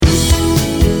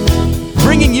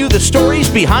bringing you the stories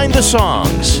behind the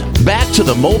songs. Back to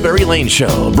the Mulberry Lane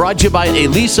Show, brought to you by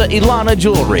Elisa Ilana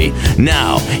Jewelry.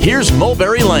 Now, here's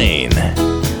Mulberry Lane.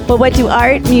 Well, what do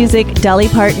art, music, Dolly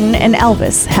Parton, and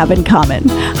Elvis have in common?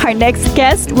 Our next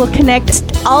guest will connect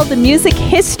all the music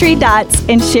history dots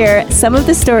and share some of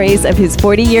the stories of his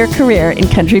 40-year career in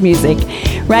country music.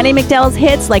 Ronnie McDowell's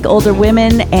hits like Older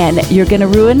Women and You're Gonna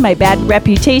Ruin My Bad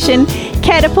Reputation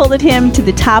catapulted him to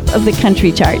the top of the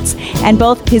country charts. And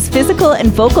both his physical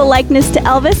and vocal likeness to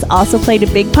Elvis also played a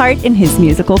big part in his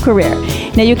musical career.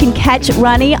 Now you can catch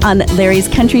Ronnie on Larry's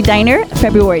Country Diner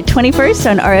February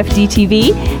 21st on RFD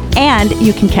TV, and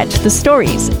you can catch the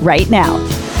stories right now.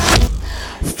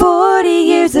 40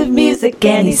 years of music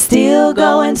and he's still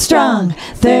going strong.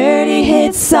 30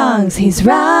 hit songs, he's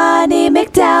Ronnie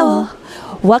McDowell.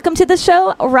 Welcome to the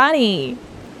show, Ronnie.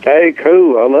 Hey,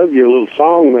 cool. I love your little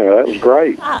song there. That was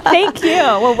great. Thank you.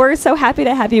 Well, we're so happy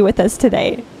to have you with us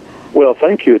today. Well,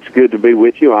 thank you. It's good to be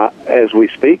with you. As we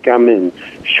speak, I'm in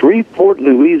Shreveport,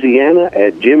 Louisiana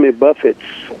at Jimmy Buffett's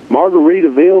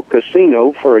Margaritaville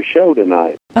Casino for a show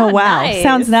tonight. Oh, wow. Nice.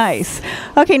 Sounds nice.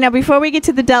 Okay, now before we get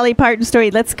to the Dolly Parton story,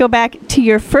 let's go back to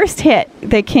your first hit,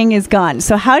 The King Is Gone.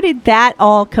 So how did that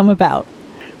all come about?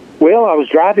 Well, I was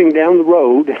driving down the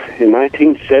road in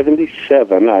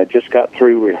 1977. I just got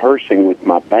through rehearsing with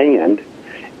my band.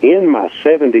 In my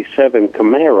 77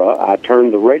 Camaro, I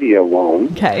turned the radio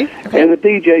on. Okay. And the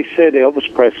DJ said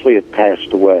Elvis Presley had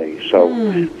passed away. So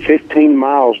 15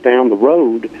 miles down the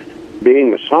road,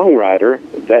 being a songwriter,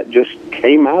 that just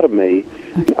came out of me.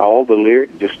 All the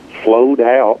lyrics just flowed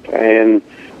out. And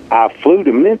I flew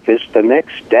to Memphis the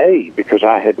next day because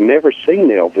I had never seen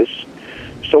Elvis.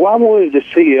 So I wanted to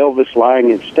see Elvis lying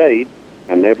in state.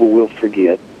 I never will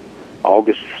forget,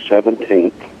 August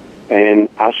 17th. And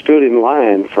I stood in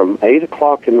line from 8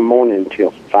 o'clock in the morning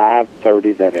until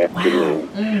 5:30 that afternoon.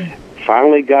 Wow.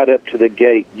 Finally got up to the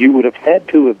gate. You would have had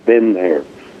to have been there.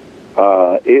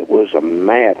 It was a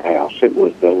madhouse.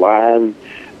 The line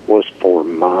was for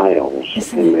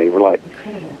miles. And they were like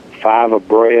five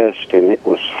abreast, and it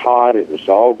was hot. It was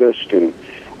August, and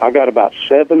I got about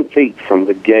 7 feet from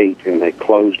the gate, and they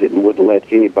closed it and wouldn't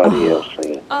let anybody else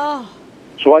in.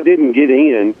 So I didn't get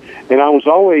in, and I was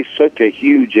always such a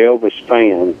huge Elvis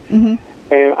fan,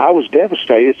 and I was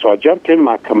devastated, so I jumped in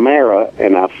my Camaro,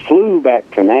 and I flew back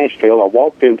to Nashville. I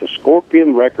walked into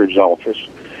Scorpion Records office,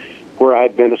 where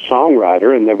I'd been a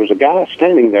songwriter, and there was a guy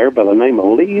standing there by the name of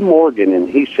Lee Morgan, and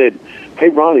he said, "Hey,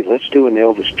 Ronnie, let's do an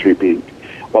Elvis tribute."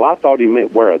 Well, I thought he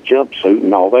meant wear a jumpsuit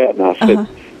and all that, and I said,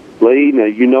 Lee, now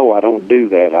you know I don't do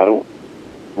that. I don't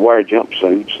wear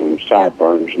jumpsuits and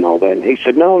sideburns and all that. And he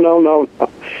said, no.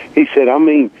 He said, I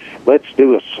mean, let's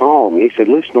do a song. He said,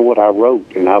 listen to what I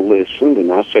wrote. And I listened,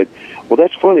 and I said, well,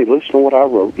 that's funny. Listen to what I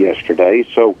wrote yesterday.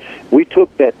 So we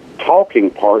took that talking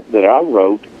part that I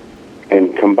wrote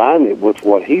and combined it with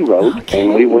what he wrote,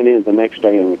 and we went in the next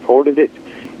day and recorded it.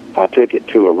 I took it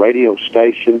to a radio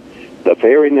station. The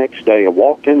very next day, I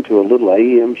walked into a little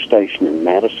AM station in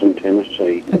Madison,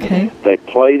 Tennessee. Okay. They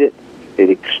played it.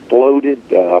 It exploded,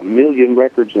 1 million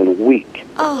records in a week.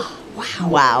 Oh, wow.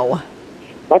 Wow.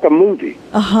 Like a movie.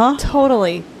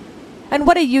 Totally. And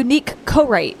what a unique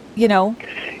co-write, you know.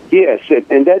 Yes,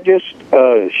 and that just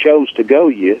shows to go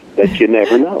that you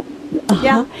never know.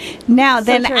 Yeah. Now, So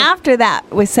then true. after that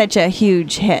was such a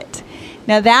huge hit.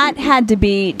 Now, that had to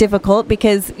be difficult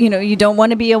because, you don't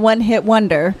want to be a one-hit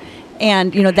wonder.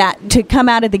 And, that to come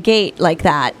out of the gate like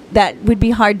that would be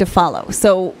hard to follow.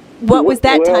 So what was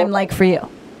that time like for you?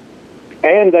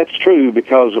 And that's true,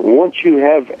 because once you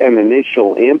have an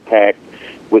initial impact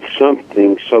with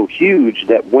something so huge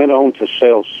that went on to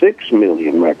sell 6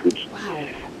 million records,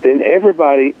 then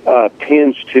everybody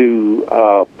tends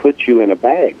to put you in a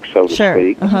bag, so to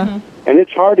speak. And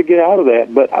it's hard to get out of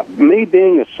that. But me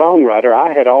being a songwriter,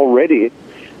 I had already,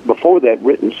 before that,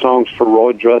 written songs for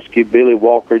Roy Drusky, Billy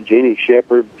Walker, Jenny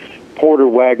Shepard, Porter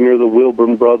Wagner, the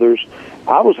Wilburn Brothers.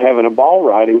 I was having a ball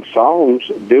writing songs,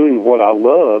 doing what I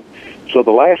loved. So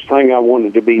the last thing I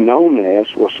wanted to be known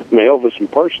as was an Elvis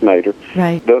impersonator.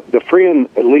 Right. The friend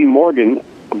Lee Morgan,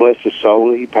 bless his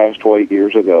soul, he passed away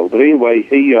years ago. But anyway,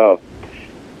 he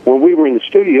when we were in the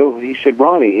studio, he said,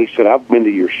 Ronnie, he said, I've been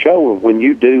to your show, and when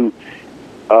you do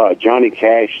Johnny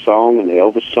Cash song, an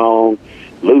Elvis song,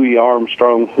 Louis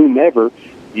Armstrong, whomever,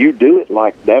 you do it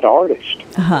like that artist.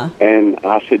 And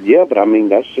I said, yeah, but I mean,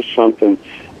 that's just something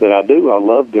that I do. I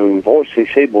love doing voice. He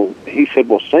said,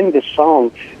 well, sing this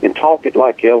song and talk it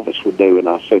like Elvis would do. And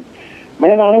I said,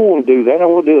 man, I don't want to do that. I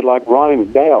want to do it like Ronnie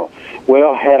McDowell.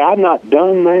 Well, had I not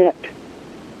done that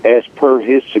as per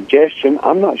his suggestion,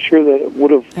 I'm not sure that it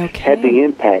would have had the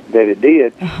impact that it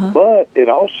did. But it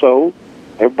also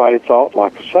everybody thought,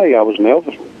 like I say, I was an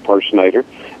Elvis impersonator,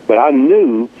 but I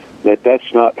knew that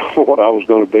that's not what I was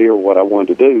going to be or what I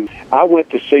wanted to do. I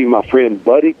went to see my friend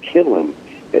Buddy Killen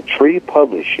at Tree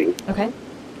Publishing. Okay.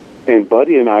 And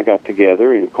Buddy and I got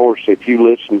together, and of course, if you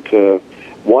listen to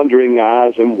Wandering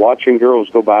Eyes and Watching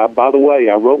Girls Go By the way,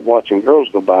 I wrote Watching Girls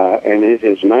Go By, and it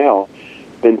has now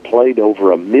been played over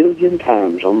 1 million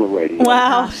times on the radio.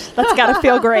 Wow, that's got to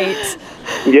feel great.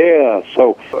 Yeah,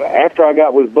 so after I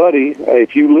got with Buddy,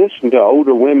 if you listen to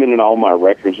Older Women in all my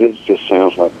records, it just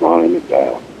sounds like Ronnie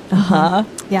McDowell. Uh-huh.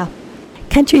 Yeah.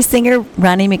 Country singer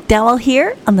Ronnie McDowell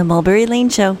here on the Mulberry Lane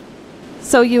Show.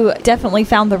 So you definitely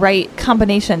found the right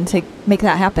combination to make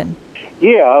that happen.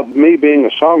 Yeah, me being a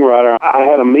songwriter, I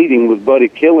had a meeting with Buddy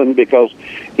Killen because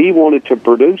he wanted to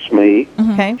produce me.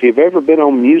 Okay. If you've ever been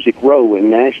on Music Row in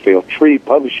Nashville, Tree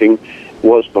Publishing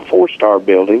was the 4-star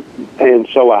building. And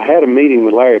so I had a meeting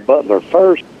with Larry Butler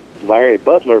first. Larry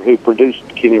Butler, who produced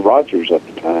Kenny Rogers at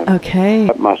the time. Okay.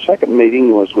 My second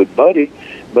meeting was with Buddy,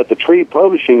 but the Tree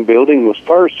Publishing building was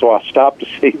first, so I stopped to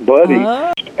see Buddy,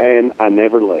 and I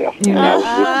never left. And I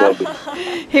was with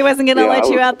Buddy. He wasn't going to let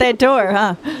you out that door,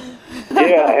 huh?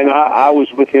 Yeah, and I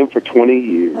was with him for 20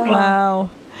 years. Wow.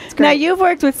 Now, you've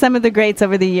worked with some of the greats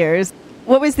over the years.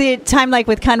 What was the time like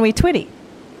with Conway Twitty?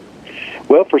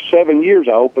 Well, for 7 years,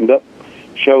 I opened up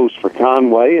shows for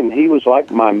Conway, and he was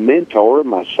like my mentor,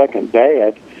 my second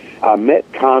dad. I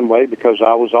met Conway because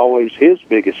I was always his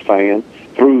biggest fan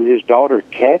through his daughter,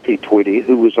 Kathy Twitty,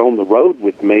 who was on the road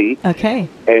with me. Okay.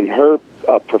 And her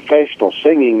professional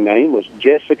singing name was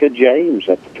Jessica James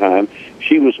at the time.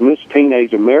 She was Miss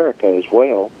Teenage America as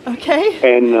well.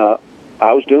 Okay. And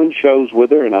I was doing shows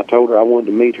with her, and I told her I wanted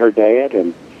to meet her dad,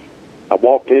 and I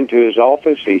walked into his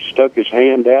office. He stuck his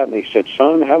hand out, and he said,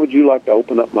 "Son, how would you like to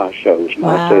open up my shows?" And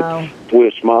I said,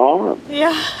 "Twist my arm."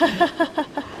 Yeah.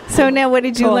 So now what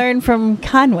did you learn from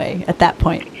Conway at that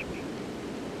point?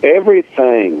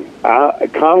 Everything.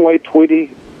 Conway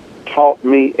Twitty taught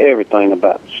me everything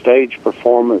about stage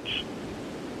performance,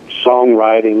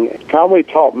 songwriting. Conway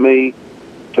taught me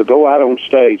to go out on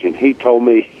stage, and he told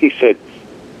me, he said,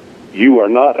 "You are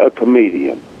not a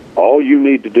comedian. All you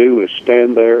need to do is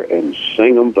stand there and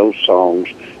sing them those songs.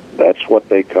 That's what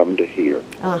they come to hear."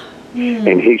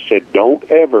 And he said, "Don't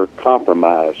ever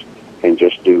compromise and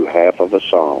just do half of a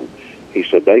song." He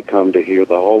said, "They come to hear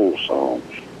the whole song."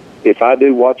 If I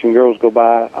do Watching Girls Go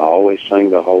By, I always sing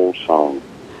the whole song.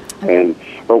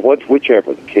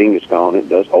 Whichever, The King Is Gone, it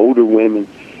does, Older Women.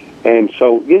 And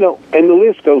so, and the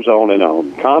list goes on and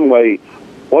on. Conway,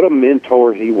 what a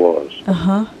mentor he was.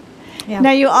 Uh-huh. Yeah.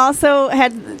 Now, you also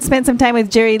had spent some time with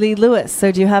Jerry Lee Lewis.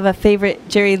 So do you have a favorite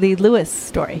Jerry Lee Lewis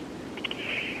story?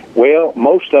 Well,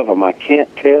 most of them I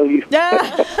can't tell you.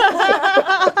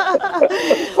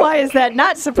 Why is that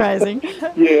not surprising?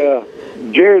 Yeah.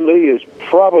 Jerry Lee is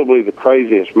probably the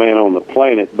craziest man on the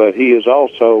planet, but he is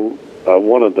also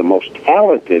one of the most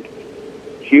talented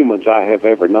humans I have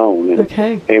ever known.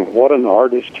 And what an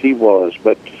artist he was.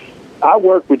 But I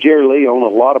worked with Jerry Lee on a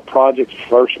lot of projects.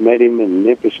 First met him in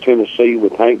Memphis, Tennessee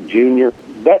with Hank Jr.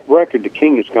 That record, The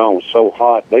King Is Gone, was so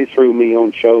hot. They threw me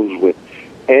on shows with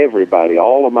everybody,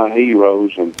 all of my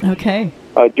heroes. And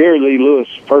Jerry Lee Lewis,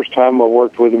 first time I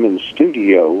worked with him in the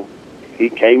studio, he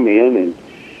came in and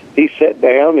he sat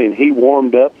down and he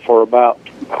warmed up for about,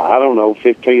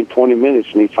 15, 20 minutes.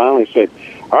 And he finally said,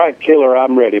 "All right, Killer,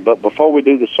 I'm ready. But before we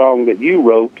do the song that you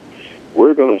wrote,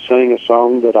 we're going to sing a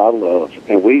song that I love."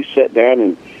 And we sat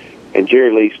down and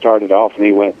Jerry Lee started off and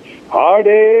he went,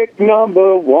 "Heartache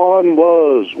number one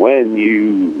was when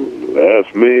you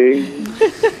left me.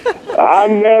 I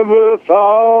never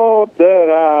thought that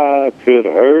I could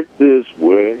hurt this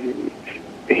way."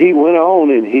 He went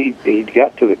on and he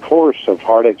got to the chorus of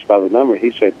Heartaches by the Number.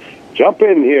 He said, "Jump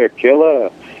in here, Killer."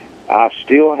 I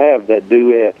still have that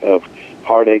duet of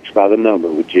Heartaches by the Number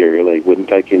with Jerry Lee. Wouldn't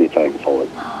take anything for it.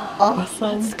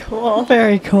 Awesome. That's cool.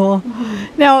 Very cool.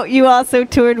 Now, you also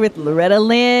toured with Loretta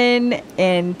Lynn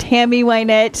and Tammy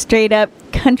Wynette, straight up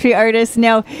country artists.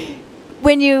 Now,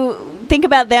 when you think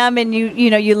about them and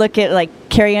you look at like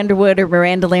Carrie Underwood or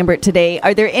Miranda Lambert today,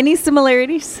 are there any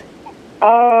similarities?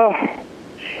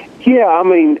 Yeah, I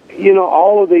mean,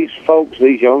 all of these folks,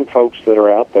 these young folks that are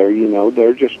out there,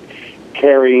 they're just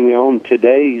carrying on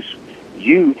today's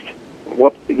youth,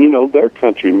 what, their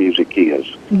country music is.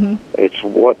 Mm-hmm. It's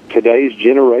what today's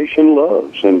generation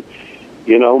loves. And,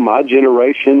 my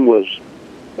generation was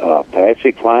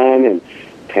Patsy Cline and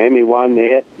Tammy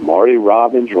Wynette, Marty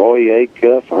Robbins, Roy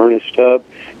Acuff, Ernest Tubb.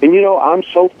 And, I'm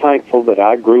so thankful that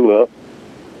I grew up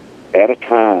at a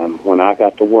time when I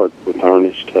got to work with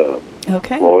Ernest Tubb,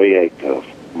 Roy Acuff,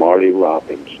 Marty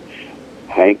Robbins,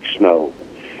 Hank Snow.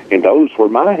 And those were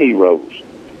my heroes.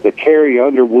 The Carrie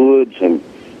Underwoods and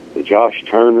the Josh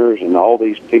Turners and all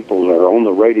these people that are on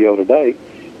the radio today.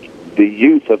 The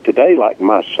youth of today, like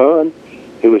my son,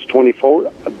 who is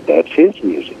 24, that's his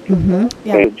music. Mm-hmm.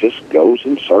 Yeah. And it just goes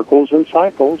in circles and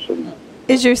cycles. And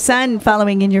Is your son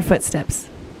following in your footsteps?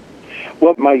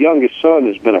 well, my youngest son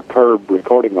has been a Curb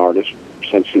recording artist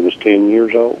since he was 10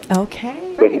 years old.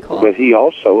 Okay. Very cool. But he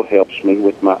also helps me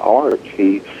with my art.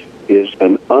 He is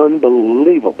an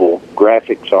unbelievable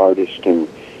graphics artist, and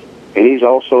he's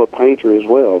also a painter as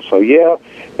well. So, yeah,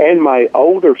 and my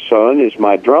older son is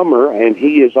my drummer, and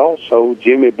he is also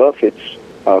Jimmy Buffett's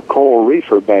Coral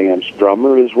Reefer Band's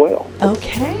drummer as well.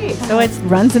 Okay. So it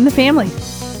runs in the family.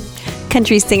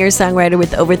 Country singer-songwriter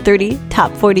with over 30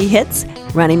 top 40 hits,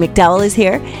 Ronnie McDowell is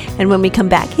here. And when we come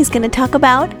back, he's going to talk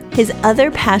about his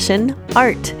other passion,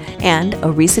 art, and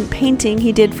a recent painting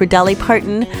he did for Dolly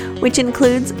Parton, which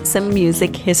includes some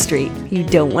music history. You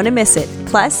don't want to miss it.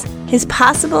 Plus, his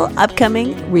possible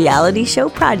upcoming reality show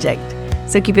project.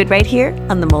 So keep it right here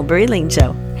on The Mulberry Lane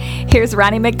Show. Here's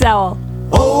Ronnie McDowell.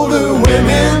 Older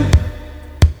women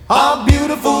are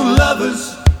beautiful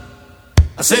lovers.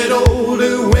 I said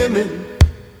older women,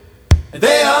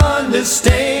 they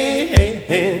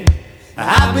understand.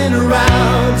 I've been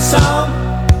around some,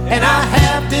 and I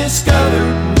have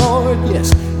discovered, Lord,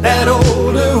 yes, that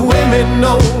older women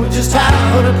know just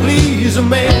how to please a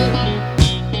man.